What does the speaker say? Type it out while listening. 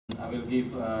I will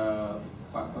give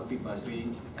Pak Khotib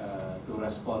Basri to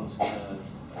respond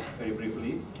very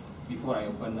briefly before I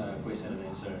open a question and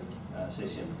answer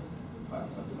session. Pak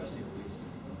Khotib Basri, please.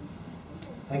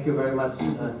 Thank you very much,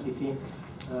 Kiki.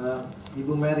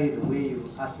 Ibu Mary, the way you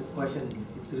ask the question,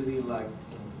 it's really like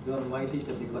you're my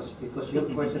teacher because your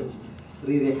questions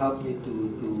really help me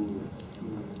to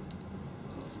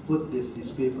put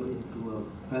this paper into a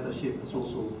better shape. It's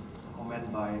also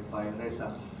comment by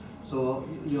Reza. So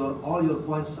all your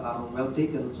points are well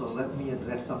taken. So let me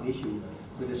address some issue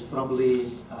that is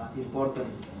probably important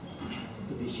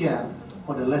to be shared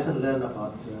for the lesson learned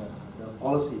about the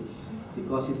policy.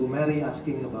 Because Ibu Mary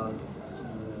asking about,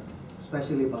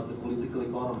 especially about the political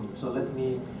economy. So let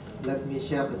me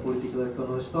share the political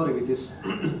economy story with this.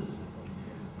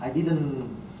 I did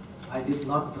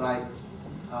not write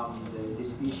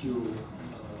this issue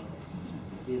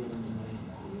in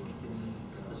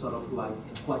sort of like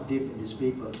quite deep in this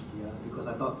paper, yeah, because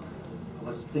I thought I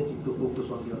was thinking to focus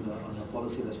only on the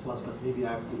policy response, but maybe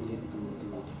I have to need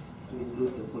to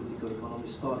include the political economy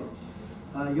story.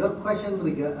 Your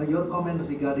comment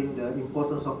regarding the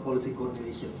importance of policy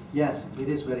coordination. Yes, it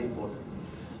is very important.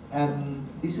 And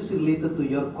this is related to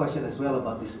your question as well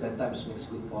about this bad times makes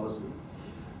good policy.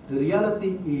 The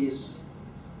reality is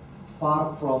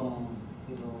far from,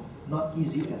 not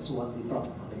easy as what we thought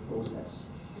on the process.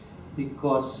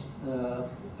 Because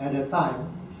at that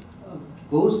time,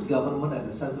 both government and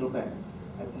the central bank,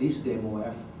 at least the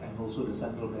MOF and also the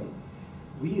central bank,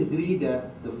 we agree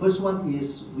that the first one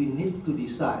is we need to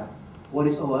decide what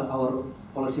is our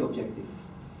policy objective.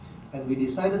 And we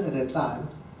decided at that time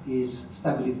is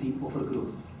stability over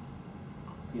growth.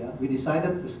 Yeah, we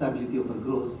decided the stability over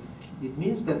growth. It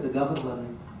means that the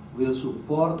government will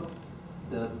support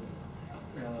the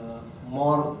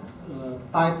more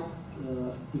tight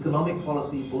economic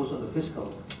policy both on the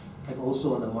fiscal and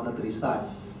also on the monetary side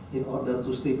in order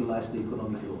to stabilize the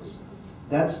economic growth.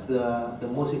 That's the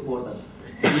most important.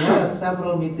 We had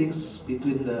several meetings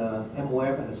between the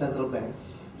MOF and the central bank,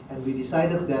 and we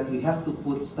decided that we have to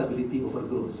put stability over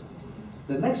growth.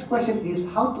 The next question is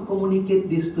how to communicate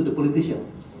this to the politician.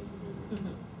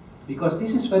 Because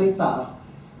this is very tough.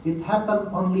 It happened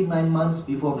only 9 months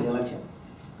before the election.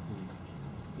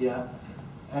 Yeah,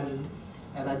 and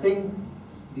I think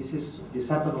this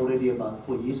happened already about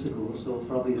 4 years ago, so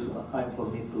probably it's about time for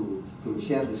me to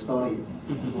share the story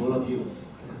to all of you.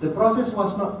 The process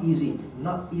was not easy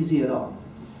at all.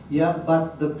 Yeah,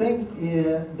 but the thing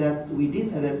that we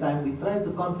did at that time, we tried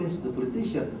to convince the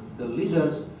politician, the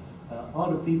leaders, all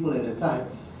the people at the time,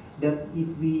 that if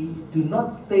we do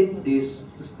not take this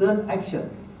stern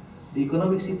action, the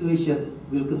economic situation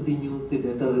will continue to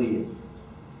deteriorate.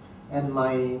 And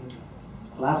my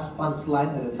last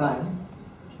punchline at the time,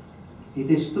 it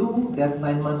is true that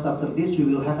 9 months after this we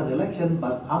will have an election,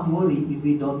 but I'm worried if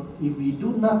we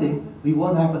do nothing, we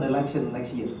won't have an election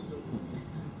next year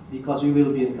because we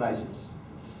will be in crisis.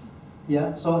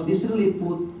 Yeah, so this really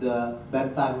put the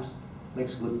bad times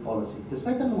makes good policy. The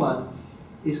second one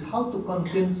is how to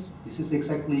convince, this is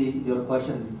exactly your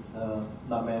question,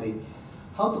 Mbak Mary,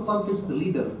 how to convince the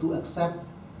leader to accept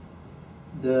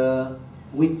the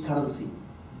weak currency.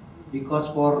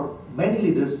 Because for many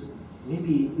leaders,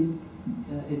 maybe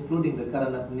including the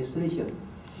current administration,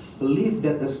 believe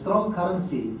that the strong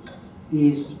currency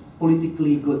is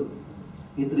politically good.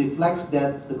 It reflects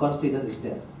that the confidence is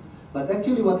there. But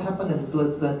actually what happened in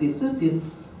 2013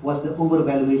 was the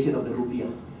overvaluation of the rupiah.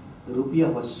 The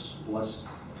rupiah was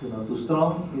too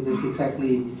strong. It is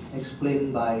exactly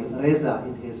explained by Reza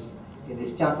in his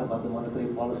chart about the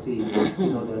monetary policy,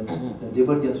 the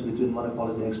divergence between monetary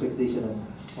policy, the expectation and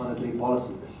monetary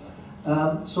policy.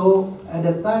 So at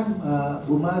that time,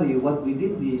 Bu Mari, what we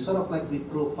did, we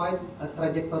provide a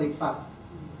trajectory path.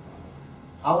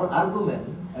 Our argument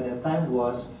at that time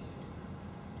was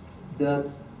the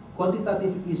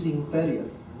quantitative easing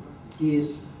period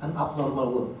is an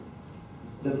abnormal world.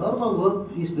 The normal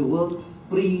world is the world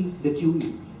pre the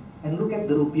QE. And look at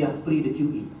the rupiah pre the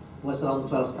QE, was around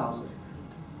 12,000.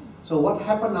 So what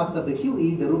happened after the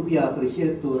QE, the rupiah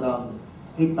appreciated to around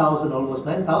 8,000, almost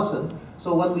 9,000.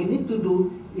 So what we need to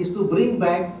do is to bring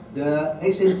back the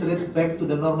exchange rate back to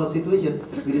the normal situation,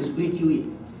 which is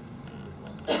pre-QE.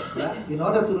 Yeah? In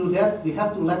order to do that, we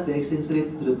have to let the exchange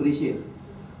rate to depreciate.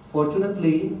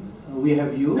 Fortunately, we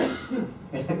have you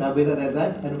and the cabinet at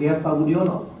that, and we have Pak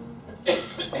Budiono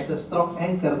as a strong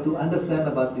anchor to understand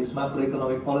about this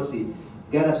macroeconomic policy,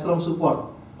 get a strong support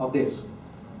of this.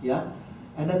 Yeah?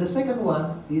 And then the second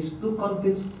one is to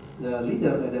convince the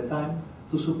leader at the time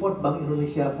to support Bank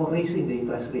Indonesia for raising the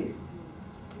interest rate.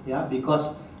 Yeah,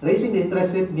 because raising the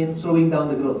interest rate means slowing down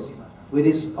the growth. which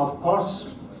is, of course,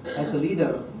 as a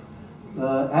leader,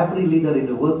 every leader in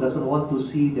the world doesn't want to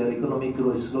see their economic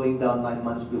growth slowing down 9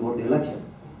 months before the election.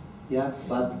 Yeah,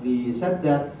 but we said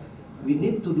that we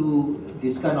need to do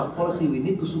this kind of policy. We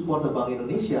need to support the Bank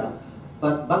Indonesia,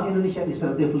 but Bank Indonesia is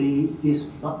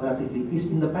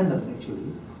independent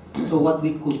actually. So what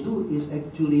we could do is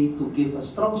actually to give a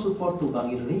strong support to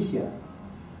Bank Indonesia,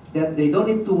 that they don't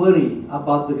need to worry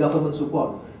about the government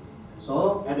support.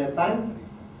 So at that time,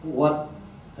 what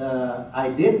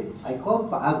I did, I called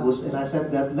Pak Agus and I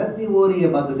said that let me worry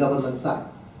about the government side.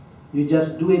 You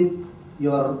just do it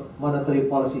your monetary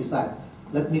policy side.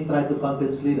 Let me try to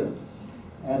convince leader.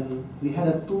 And we had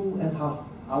a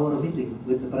 2.5-hour meeting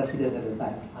with the president at the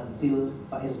time until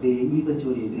Pak SBY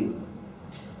eventually agreed.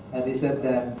 And he said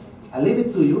that I leave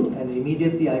it to you, and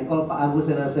immediately I called Pak Agus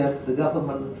and I said the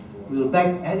government will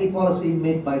back any policy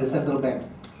made by the central bank.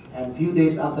 And few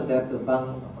days after that, the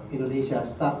Bank Indonesia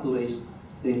start to raise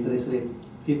the interest rate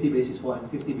 50 basis point,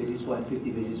 50 basis point, 50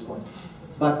 basis point.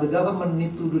 But the government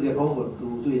need to do their homework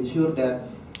to ensure that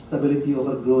stability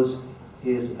over growth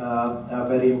is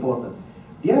very important.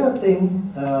 The other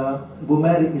thing, Bu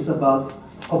Mary, is about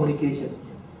communication.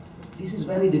 This is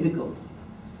very difficult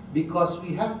because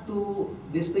we have to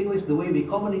distinguish the way we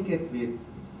communicate with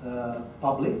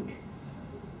public,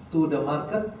 to the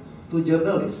market, to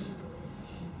journalists.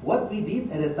 What we did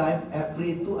at the time,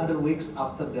 every 2 other weeks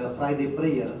after the Friday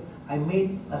prayer, I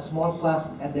made a small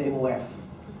class at the MOF,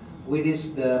 which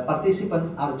is the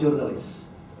participants are journalists.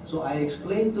 So I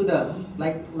explained to them,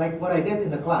 like what I did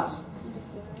in the class,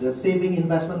 the saving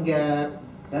investment gap,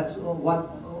 that's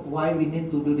why we need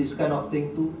to do this kind of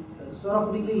thing to sort of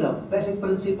really learn basic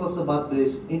principles about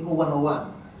this Eco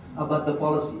 101, about the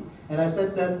policy. And I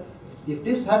said that if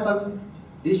this happened,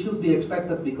 this should be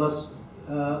expected because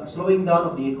slowing down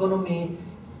of the economy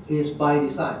is by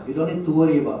design. You don't need to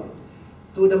worry about it.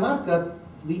 To the market,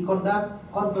 we conduct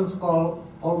conference call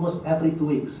almost every 2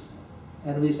 weeks.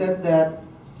 And we said that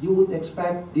you would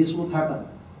expect this would happen.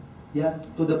 Yeah.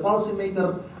 To the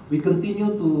policymaker, we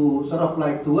continue to sort of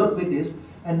like to work with this.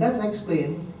 And that's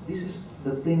explained, this is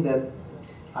the thing that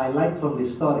I like from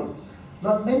this story.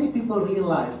 Not many people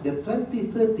realize that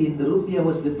 2013, the rupiah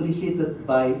was depreciated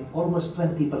by almost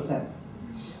 20%.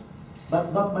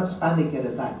 But not much panic at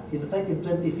the time. In fact, in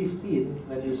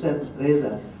 2015, when you said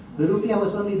Reza, the rupiah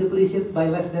was only depreciated by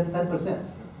less than 10%,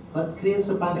 but creates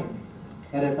a panic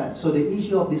at that time. So the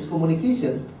issue of this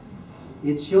communication,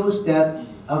 it shows that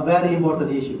a very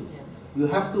important issue. You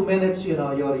have to manage,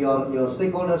 your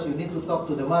stakeholders. You need to talk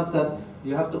to the market.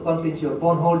 You have to convince your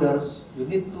bondholders. You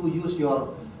need to use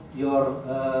your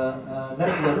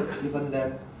network. Even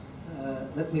that,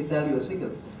 let me tell you a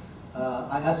secret.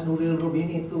 I asked Nuril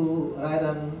Rubini to write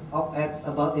an op-ed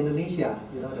about Indonesia.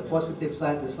 The positive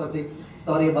side, the positive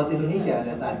story about Indonesia at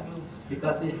that time,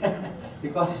 because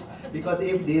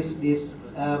if this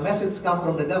message come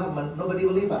from the government, nobody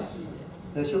will leave us.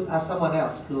 They should ask someone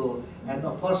else to. And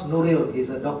of course, Nuril is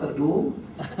a Dr. Doom.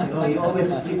 He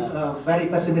always keep a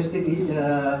very pessimistic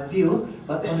view,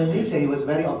 but on Indonesia he was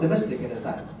very optimistic at the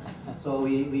time. So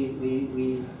we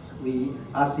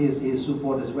asked his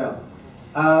support as well.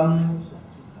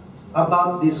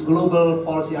 About this global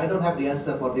policy, I don't have the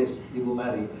answer for this, Ibu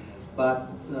Mary, but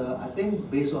I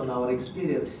think based on our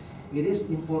experience, it is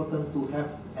important to have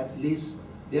at least,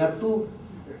 there are two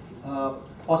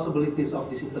possibilities of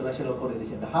this international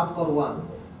coordination. The hardcore one,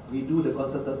 we do the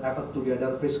concerted effort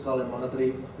together, fiscal and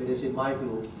monetary, which is in my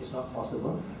view is not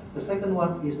possible. The second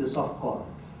one is the soft core.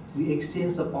 We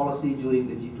exchange a policy during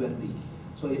the G20.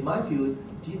 So in my view,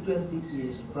 G20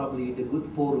 is probably the good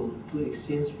forum to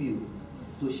exchange view,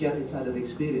 to share each other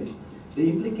experience. The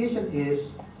implication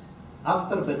is,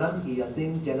 after Bernanke, I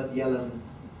think Janet Yellen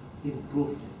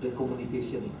improved the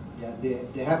communication. Yeah,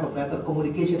 they have a better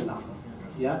communication now.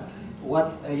 Yeah,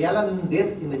 what Yellen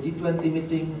did in the G20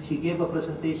 meeting, she gave a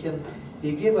presentation.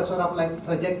 He gave a sort of like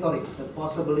trajectory, the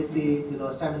possibility,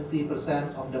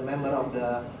 70% of the member of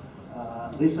the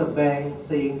Reserve Bank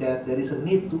saying that there is a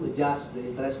need to adjust the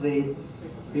interest rate,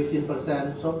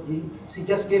 15%. So she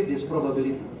just gave this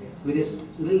probability, which is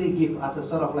really give us a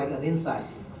sort of like an insight,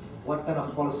 what kind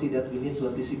of policy that we need to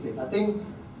anticipate. I think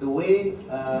the way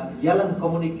Yellen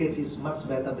communicates is much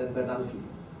better than Bernanke.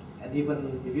 And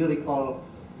even if you recall,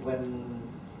 when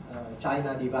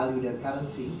China devalued their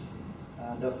currency,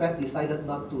 the Fed decided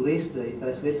not to raise the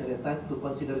interest rate at the time to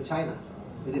consider China.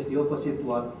 It is the opposite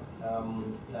what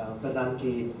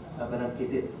Bernanke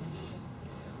did.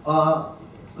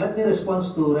 Let me respond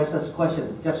to Reza's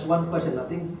question. Just one question. I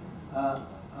think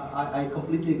I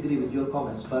completely agree with your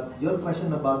comments, but your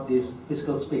question about this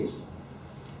fiscal space.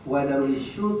 whether we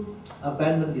should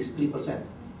abandon this 3%.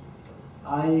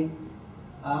 I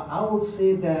would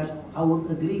say that I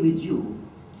would agree with you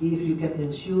if you can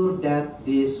ensure that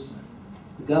this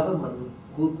government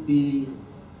could be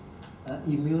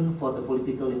immune for the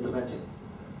political intervention.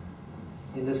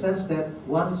 In the sense that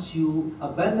once you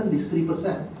abandon this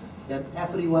 3%, then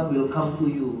everyone will come to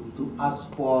you to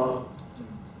ask for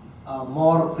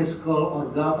more fiscal or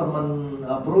government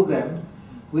program,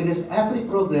 whereas every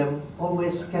program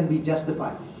always can be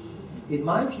justified. In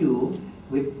my view,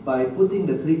 by putting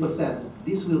the 3%,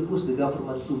 this will push the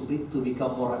government to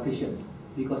become more efficient.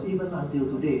 Because even until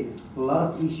today, a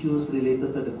lot of issues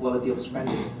related to the quality of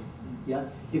spending. Yeah,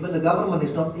 even the government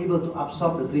is not able to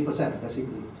absorb the 3%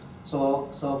 basically. So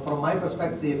from my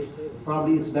perspective,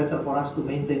 probably it's better for us to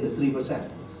maintain the 3%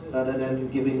 rather than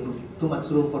giving too much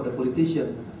room for the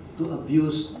politician to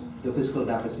abuse the fiscal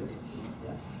deficit.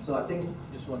 Yeah. So I think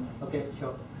this one. Okay,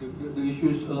 sure. The issue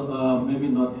is maybe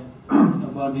not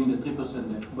abounding the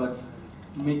 3%, but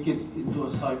make it into a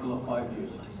cycle of 5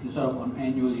 years instead of on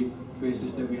annually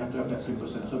basis that we have to have that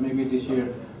 3%. So maybe this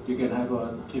year you can have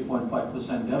a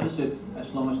 3.5% deficit. As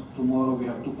long as tomorrow we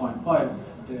have 2.5,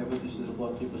 the average is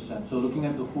about 3%. So looking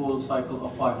at the full cycle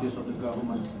of 5 years of the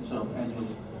government instead of annual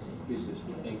basis.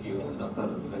 Thank you, Dr.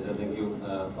 Reza. Thank you,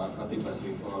 Pak Khatib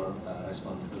Basri, for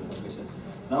response to the questions.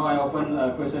 Now I open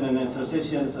question and answer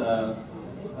sessions. To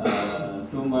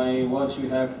my watch, we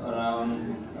have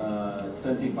around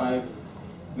 25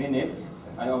 minutes.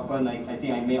 I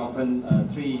think I may open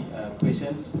 3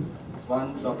 questions.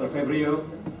 One, Dr. Febrio.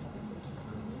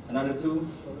 Another 2.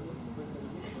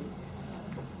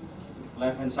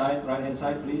 Left hand side, right hand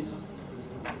side, please.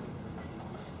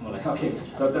 Okay,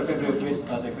 Dr. Febrio, please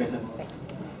ask your questions.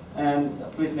 And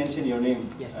please mention your name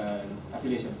and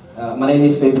affiliation. My name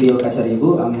is Febrio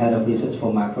Kasaribu. I'm head of research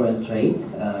for macro and trade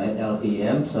at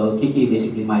LPM. So Kiki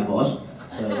basically my boss.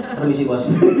 So permisi boss.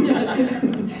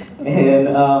 And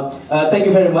thank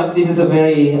you very much. This is a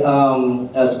very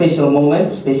special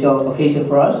moment, special occasion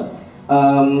for us.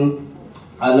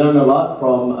 I learned a lot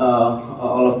from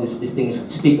all of these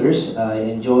distinguished speakers.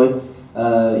 I enjoyed.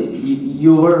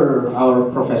 You were our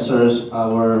professors,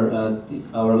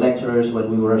 our lecturers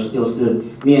when we were still students.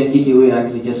 Me and Kiki, we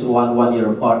actually just one year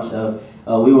apart, so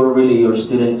we were really your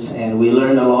students, and we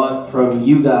learned a lot from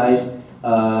you guys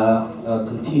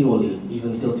continually,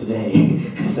 even till today.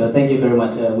 So thank you very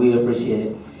much. We appreciate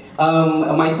it.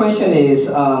 My question is,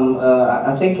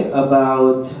 I think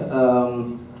about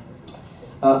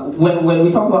when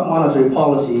we talk about monetary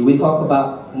policy, we talk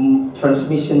about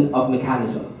transmission of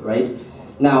mechanism, right?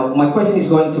 Now, my question is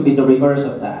going to be the reverse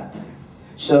of that.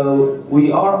 So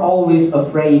we are always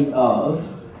afraid of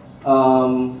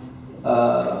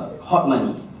hot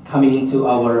money coming into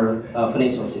our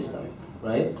financial system,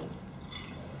 right?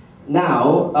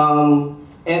 Now,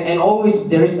 and always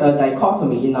there is a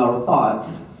dichotomy in our thought,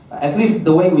 at least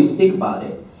the way we speak about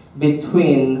it,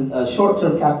 between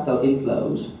short-term capital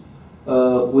inflows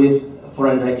with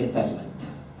foreign direct investment,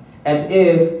 as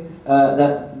if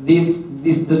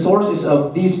the sources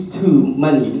of these two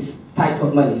type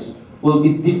of monies will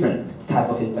be different type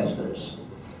of investors.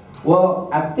 Well,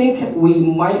 I think we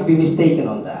might be mistaken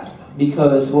on that,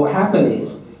 because what happened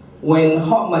is when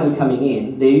hot money coming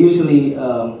in, they usually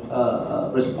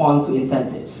respond to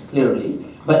incentives clearly,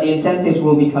 but the incentives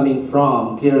will be coming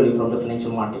clearly from the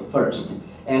financial market first.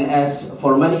 And as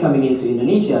for money coming into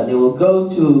Indonesia, they will go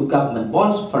to government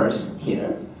bonds first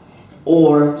here,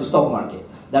 or to stock market.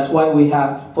 That's why we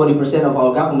have 40% of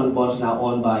our government bonds now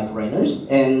owned by foreigners,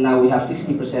 and now we have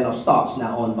 60% of stocks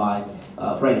now owned by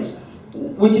foreigners,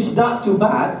 which is not too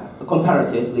bad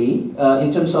comparatively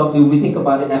in terms of we think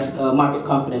about it as market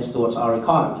confidence towards our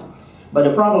economy. But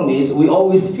the problem is we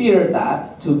always fear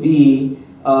that to be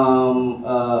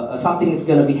something that's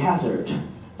going to be hazard.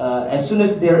 As soon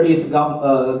as there is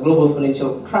a global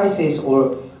financial crisis,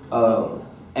 or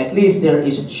at least there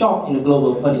is a shock in the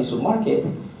global financial market,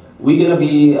 we're going to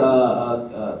be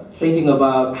thinking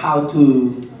about how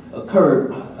to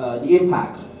curb the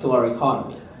impact to our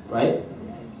economy, right?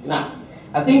 Now,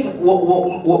 I think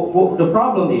what the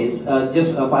problem is,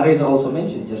 just Pak Reza also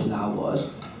mentioned just now, was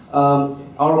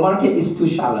our market is too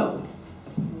shallow,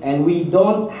 and we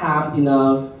don't have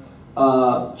enough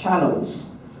channels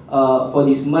for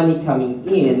this money coming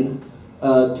in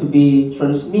to be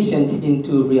transmission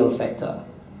into real sector,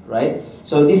 right?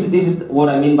 So this is what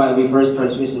I mean by reverse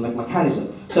transmission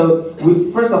mechanism. So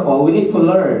first of all, we need to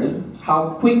learn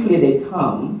how quickly they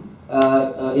come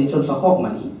in terms of hot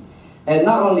money, and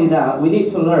not only that, we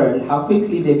need to learn how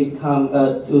quickly they become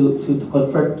to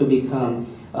convert to become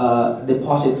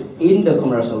deposits in the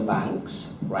commercial banks,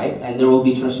 right? And there will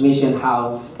be transmission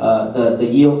how the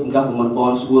yield in government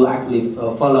bonds will actually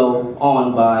follow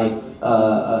on by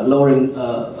lowering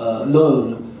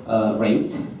loan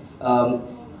rate.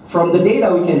 From the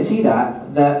data, we can see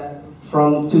that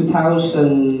from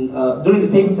 2000 during the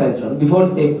taper tantrum, before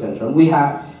the taper tantrum, we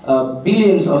had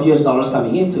billions of US dollars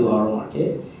coming into our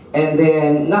market. And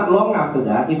then not long after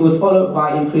that, it was followed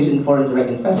by increase in foreign direct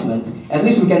investment. At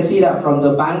least we can see that from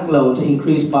the bank loan to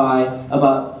increase by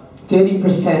about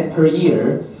 30% per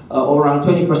year, or around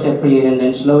 20% per year, and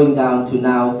then slowing down to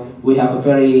now we have a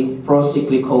very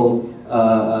pro-cyclical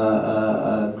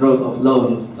growth of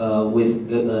loan with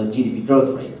the GDP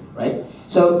growth rate, right?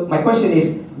 So my question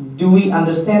is, do we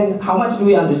understand, how much do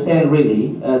we understand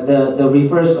really the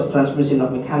reverse of transmission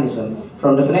of mechanism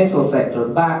from the financial sector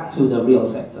back to the real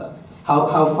sector? How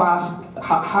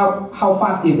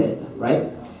fast is it,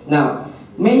 right? Now,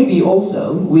 maybe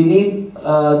also we need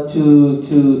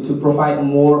to provide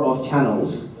more of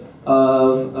channels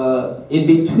of in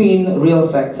between real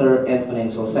sector and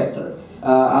financial sector.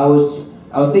 I was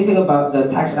thinking about the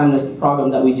tax amnesty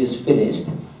program that we just finished,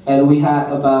 and we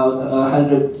had about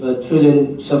 100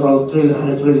 trillion US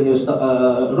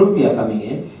rupiah coming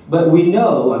in. But we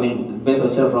know, I mean, based on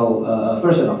several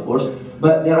versions, of course,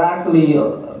 but there are actually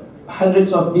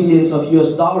hundreds of billions of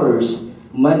US dollars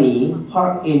money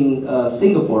parked in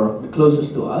Singapore, the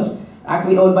closest to us,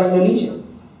 actually owned by Indonesia.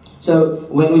 So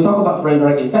when we talk about foreign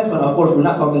direct investment, of course, we're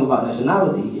not talking about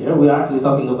nationality here. We are actually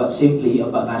talking about simply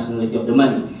about nationality of the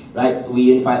money, right?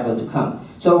 We invite them to come.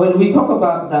 So when we talk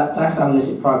about that tax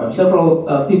amnesty program, several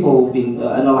people have been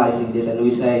analyzing this, and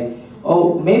we say,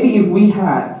 oh, maybe if we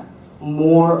had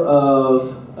more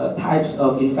of types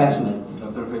of investment.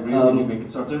 Dr. Febri, can you make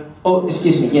it shorter? Oh,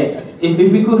 excuse me, yes. If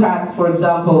we could have, for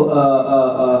example,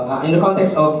 in the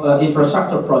context of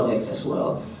infrastructure projects as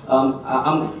well.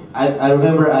 I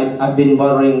remember I've been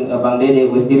bothering Bang Dede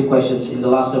with these questions in the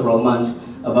last several months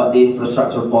about the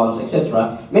infrastructure bonds,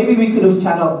 etc. Maybe we could have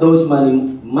channeled those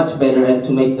money much better and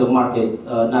to make the market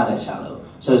not as shallow.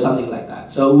 So something like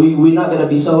that. So we're not going to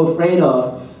be so afraid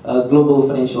of global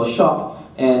financial shock,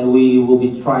 and we will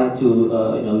be trying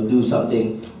to do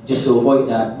something just to avoid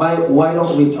that. Why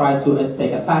don't we try to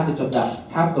take advantage of that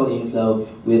capital inflow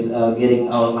with getting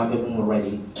our market more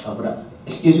ready?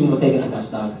 Excuse me for taking too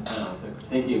much time.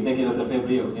 Thank you, Dr.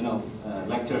 Febrio.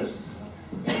 Lectures.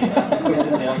 Ask the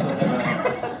questions. I also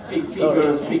have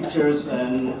figures, pictures,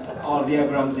 and all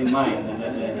diagrams in mind, and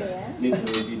that need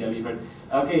to be delivered.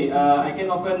 Okay, I can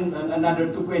open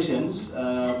another 2 questions,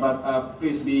 but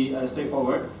please be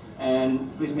straightforward, and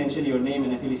please mention your name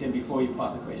and affiliation before you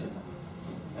pass the question.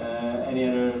 Any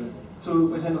other 2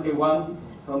 questions? Okay, one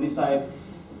from this side.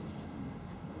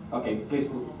 Okay, please.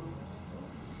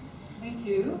 Thank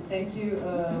you,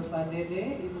 Pak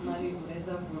Dede, Ibu Mari,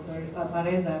 Pak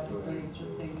Reza, for a very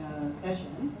interesting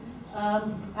session.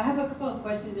 I have a couple of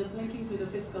questions just linking to the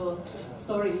fiscal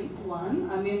story. One,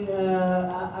 I mean,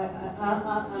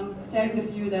 I'm sharing the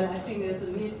view that I think there's a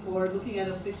need for looking at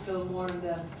a fiscal more in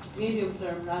the medium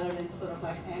term rather than sort of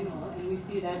like annual, and we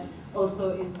see that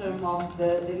also in terms of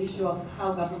the issue of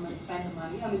how government spend the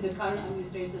money. I mean, the current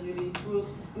administration really improved.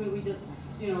 I mean, we just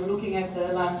looking at the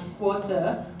last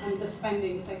quarter, and the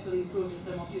spending is actually improved in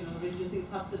terms of, reducing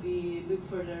subsidy a bit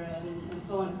further and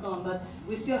so on and so on. But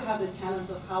we still have the challenge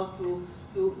of how to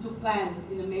plan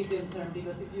in the medium term,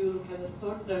 because if you look at the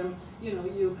short term,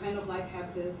 you kind of like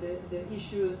have the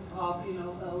issues of,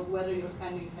 whether your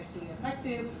spending is actually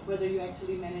effective, whether you're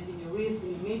actually managing your risk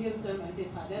in the medium term and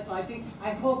things like that. So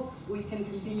I hope we can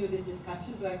continue this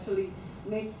discussion to actually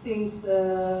make things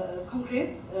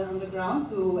concrete on the ground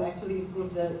to actually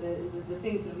improve the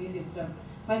things in the medium term.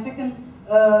 My second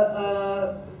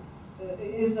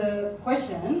is a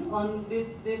question on this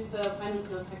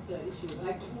financial sector issue.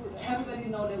 Like, everybody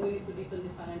knows that we need to deepen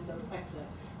this financial sector,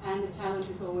 and the challenge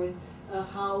is always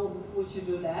how would you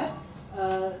do that?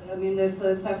 I mean, there's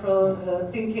several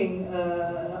thinking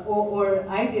or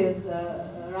ideas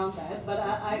around that, but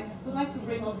I would like to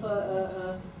bring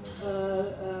also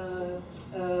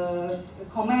a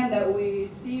comment that we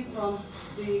see from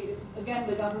the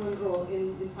government role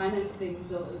in financing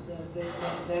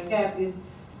the gap is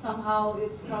somehow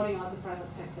it's crowding out the private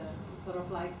sector, sort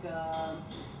of like,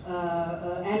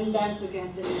 and that's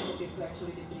against the initiative to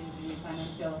actually deepen the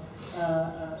financial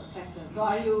sector. So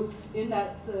are you in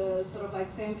that sort of like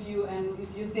same view, and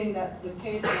if you think that's the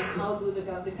case, then how do the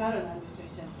current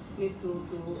administration need to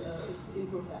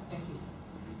improve that? Thank you.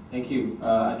 Thank you.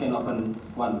 I can open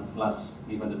one plus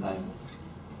given the time.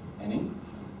 Any?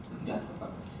 Yeah.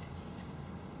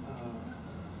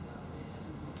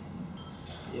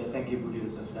 Yeah, thank you, Budi.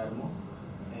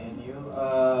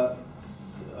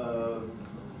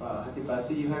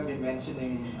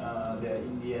 mentioning that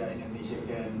India and Indonesia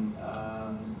can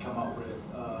come out with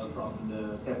from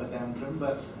the temper tantrum,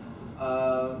 but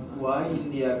why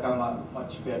India come out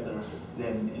much better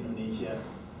than Indonesia?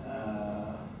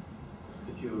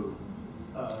 Could you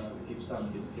give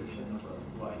some description of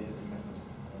why that is happening?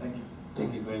 Thank you.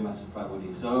 Thank you very much, Pak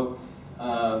Budi. So,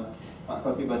 Pak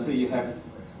Khatib Basri, you have,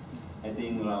 I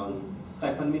think, around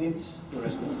 7 minutes to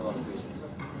respond to all the questions.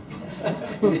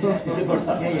 Is it for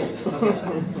that? Yeah. Okay.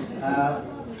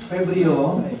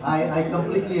 Fabrio, I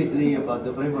completely agree about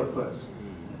the framework first,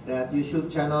 that you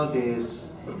should channel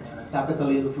this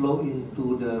capital inflow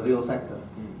into the real sector.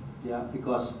 Yeah,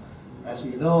 because as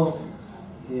we know,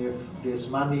 if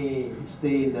this money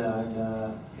stay in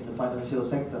the financial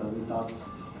sector without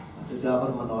the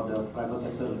government or the private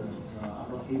sector are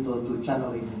not able to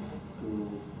channel it to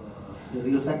the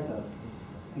real sector,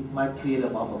 it might create a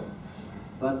bubble.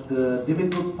 But the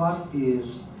difficult part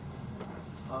is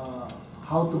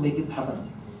how to make it happen.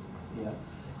 Yeah,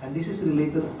 and this is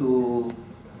related to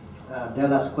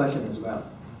Della's question as well.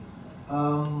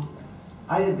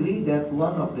 I agree that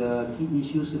one of the key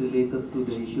issues related to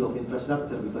the issue of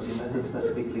infrastructure, because you mentioned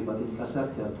specifically about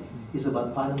infrastructure, is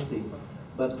about financing.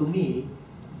 But to me,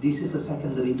 this is a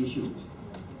secondary issue,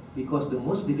 because the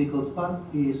most difficult part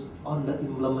is on the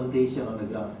implementation on the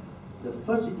ground. The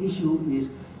first issue is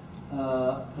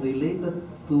related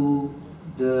to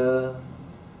the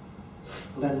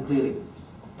land clearing.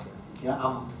 Yeah,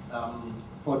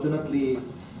 fortunately,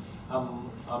 I'm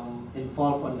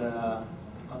involved on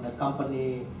the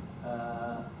company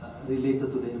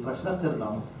related to the infrastructure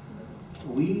now.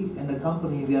 We and the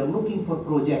company, we are looking for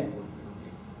project,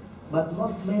 but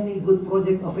not many good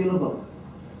projects available.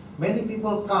 Many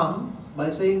people come by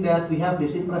saying that we have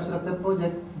this infrastructure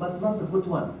project, but not a good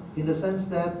one, in the sense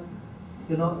that,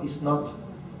 you know, it's not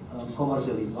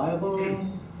commercially viable,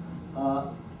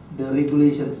 the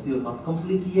regulation is still not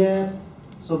complete yet,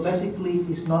 so basically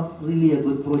it's not really a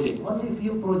good project. Only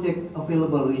few projects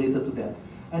available related to that.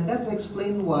 And that's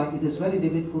explained why it is very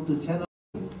difficult to channel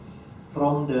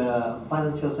from the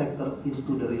financial sector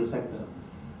into the real sector.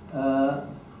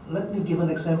 Let me give an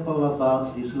example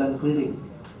about this land clearing.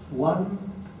 One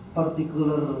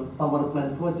particular power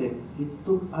plant project, it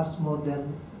took us more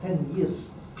than 10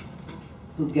 years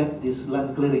to get this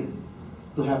land clearing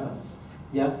to happen.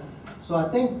 Yeah. So I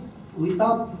think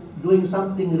without doing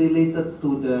something related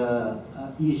to the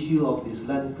issue of this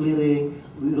land clearing,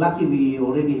 lucky we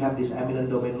already have this eminent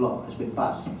domain law has been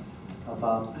passed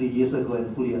about 3 years ago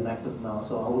and fully enacted now.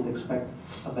 So I would expect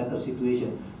a better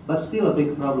situation, but still a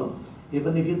big problem.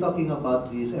 Even if you're talking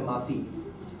about this MRT,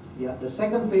 yeah, the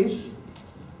second phase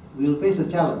will face a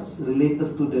challenge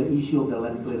related to the issue of the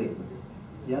land clearing.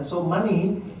 Yeah, so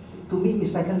money to me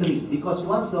is secondary, because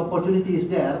once the opportunity is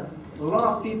there, a lot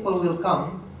of people will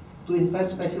come to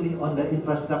invest, especially on the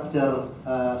infrastructure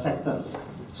sectors.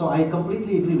 So I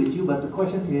completely agree with you, but the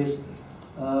question is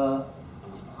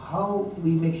how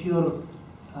we make sure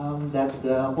that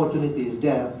the opportunity is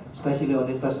there, especially on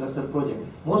infrastructure projects.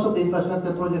 Most of the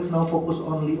infrastructure projects now focus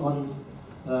only on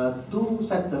two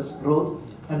sectors, road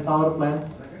and power plant.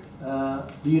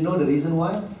 Do you know the reason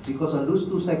why? Because on those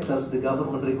two sectors, the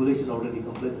government regulation already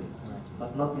completed,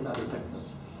 but not in other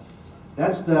sectors.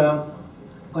 That's the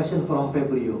question from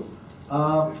Fabrio.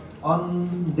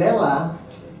 On Della,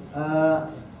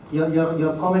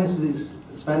 your comments is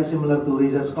very similar to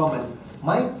Riza's comment.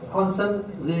 My concern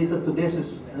related to this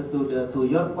is to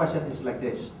your question is like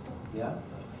this. Yeah,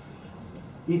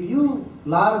 if you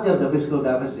larger the fiscal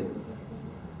deficit,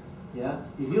 yeah,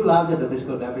 if you larger the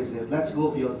fiscal deficit, let's go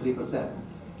beyond 3%.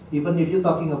 Even if you're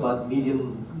talking about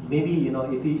medium, maybe, you know,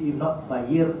 if not by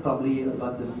year, probably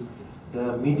about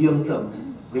the medium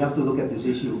term, we have to look at this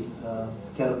issue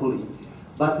carefully.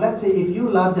 But let's say if you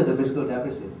larger the fiscal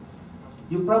deficit,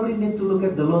 you probably need to look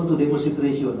at the loan to deposit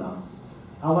ratio now.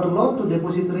 Our loan to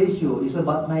deposit ratio is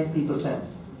about 90%.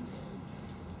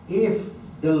 If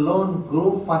the loan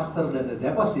grow faster than the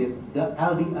deposit, the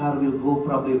LDR will go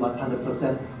probably about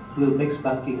 100%, will make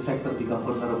banking sector become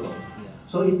vulnerable.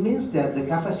 So it means that the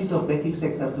capacity of banking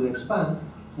sector to expand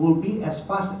will be as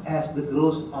fast as the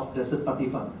growth of the third party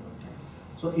fund.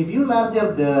 So if you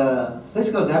larger the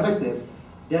fiscal deficit,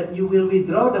 then you will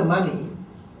withdraw the money,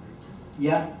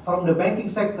 yeah, from the banking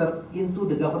sector into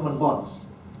the government bonds.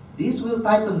 This will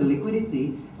tighten the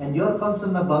liquidity, and you're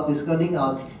concerned about this crowding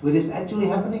out, which is actually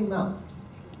happening now.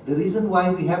 The reason why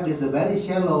we have this very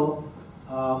shallow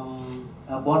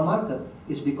bond market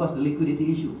is because the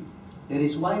liquidity issue. That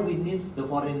is why we need the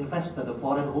foreign investor, the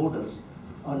foreign holders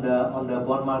on the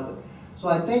bond market. So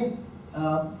I think,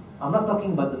 I'm not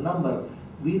talking about the number,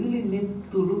 we really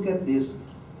need to look at this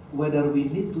whether we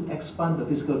need to expand the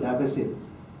fiscal deficit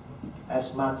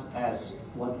as much as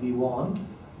what we want,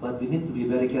 but we need to be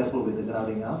very careful with the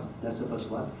crowding out. That's the first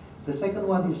one. The second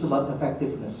one is about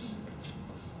effectiveness.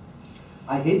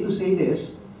 I hate to say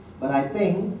this, but I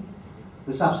think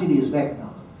the subsidy is back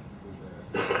now.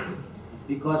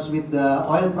 Because with the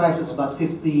oil prices about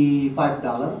 $55,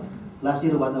 last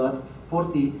year about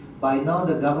 40, by now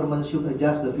the government should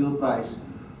adjust the fuel price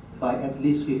by at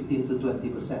least 15 to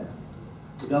 20%.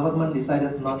 The government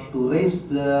decided not to raise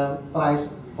the price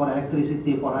for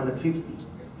electricity for 150.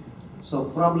 So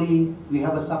probably we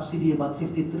have a subsidy about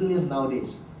 50 trillion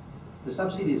nowadays. The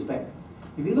subsidy is back.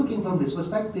 If you're looking from this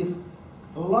perspective,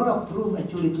 a lot of room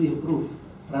actually to improve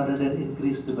rather than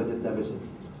increase the budget deficit.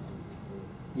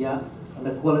 Yeah, and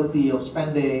the quality of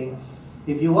spending.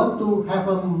 If you want to have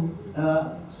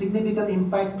a significant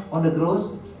impact on the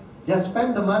growth, just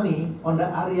spend the money on the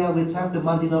area which have the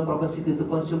marginal propensity to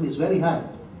consume is very high,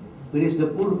 which is the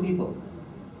poor people.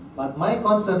 But my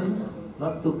concern,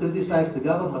 not to criticize the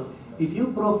government, if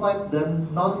you provide the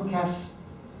non-cash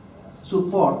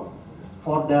support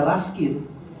for the raskin,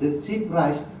 the cheap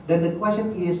rice, then the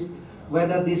question is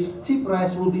whether this cheap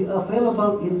rice will be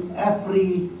available in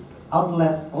every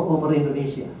outlet all over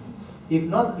Indonesia. If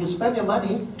not, you spend your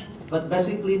money, but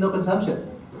basically no consumption.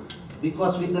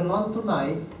 Because with the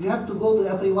non-tunai, you have to go to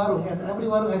every warung, and every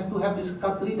warung has to have this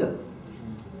card reader.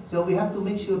 So we have to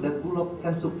make sure that Bulog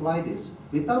can supply this.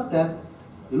 Without that,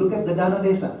 you look at the Dana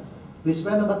Desa. We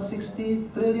spend about 60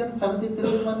 trillion, 70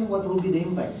 trillion money, what will be the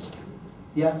impact?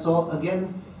 Yeah, so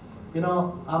again, you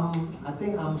know, I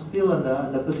think I'm still in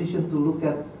the position to look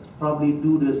at, probably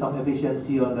do some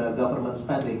efficiency on the government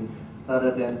spending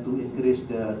rather than to increase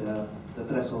the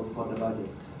threshold for the budget.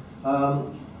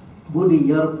 Budi,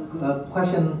 your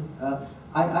question,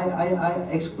 I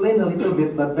explained a little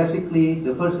bit, but basically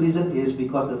the first reason is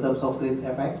because the terms of trade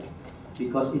effect,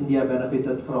 because India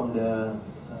benefited from the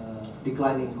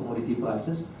declining commodity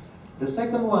prices. The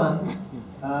second one,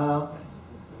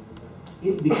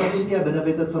 because India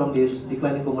benefited from this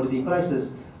declining commodity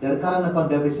prices, their current account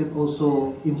deficit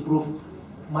also improved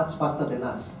much faster than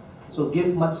us. So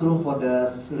give much room for the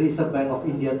Reserve Bank of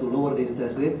India to lower the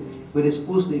interest rate, which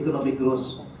push the economic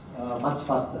growth much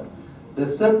faster. The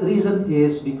third reason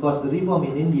is because the reform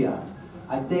in India,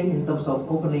 I think in terms of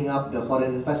opening up the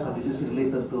foreign investment, this is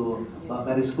related to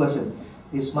Mary's question,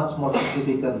 is much more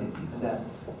significant than that.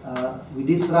 We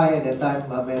did try at that time,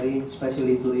 Mary,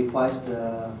 especially to revise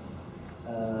the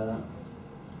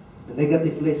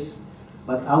negative list,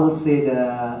 but I would say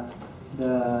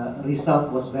the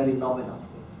result was very nominal.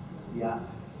 Yeah,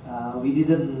 we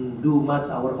didn't do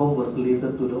much our homework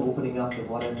related to the opening up the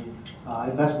foreign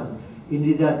investment.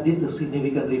 India did a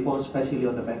significant reform, especially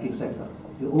on the banking sector.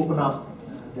 You open up,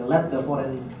 they let the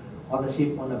foreign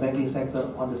ownership on the banking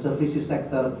sector, on the services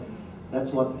sector.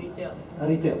 That's what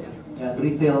retail,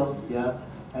 yeah,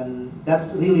 and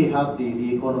that's really helped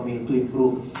the economy to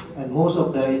improve. And most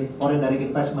of the foreign direct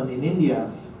investment in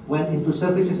India went into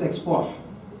services export,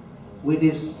 which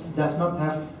does not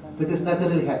have, which is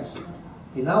naturally hedged.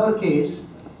 In our case,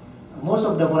 most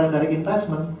of the foreign direct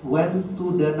investment went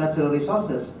to the natural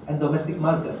resources and domestic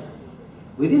market,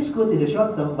 which is good in the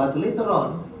short term, but later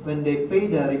on, when they pay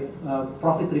the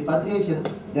profit repatriation,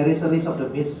 there is a risk of the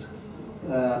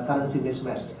currency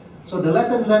mismatch. So the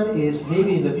lesson learned is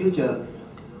maybe in the future,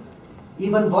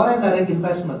 even foreign direct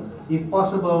investment, if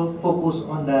possible, focus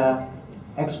on the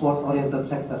export-oriented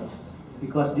sector,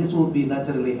 because this will be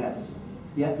naturally hedged.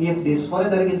 Yeah, if this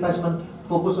foreign direct investment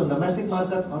focus on domestic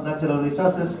market or natural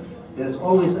resources, there's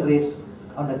always a risk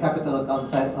on the capital account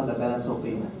side on the balance of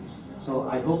payment. So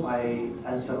I hope I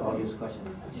answer all these questions.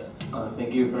 Yeah.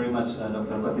 Thank you very much,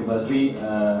 Dr. Khatib Basri.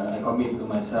 I commit to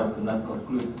myself to not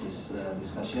conclude this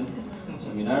discussion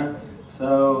seminar.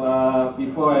 So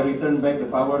before I return back the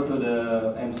power to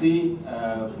the MC,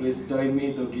 please join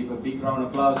me to give a big round of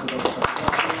applause to Dr.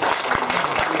 Khatib.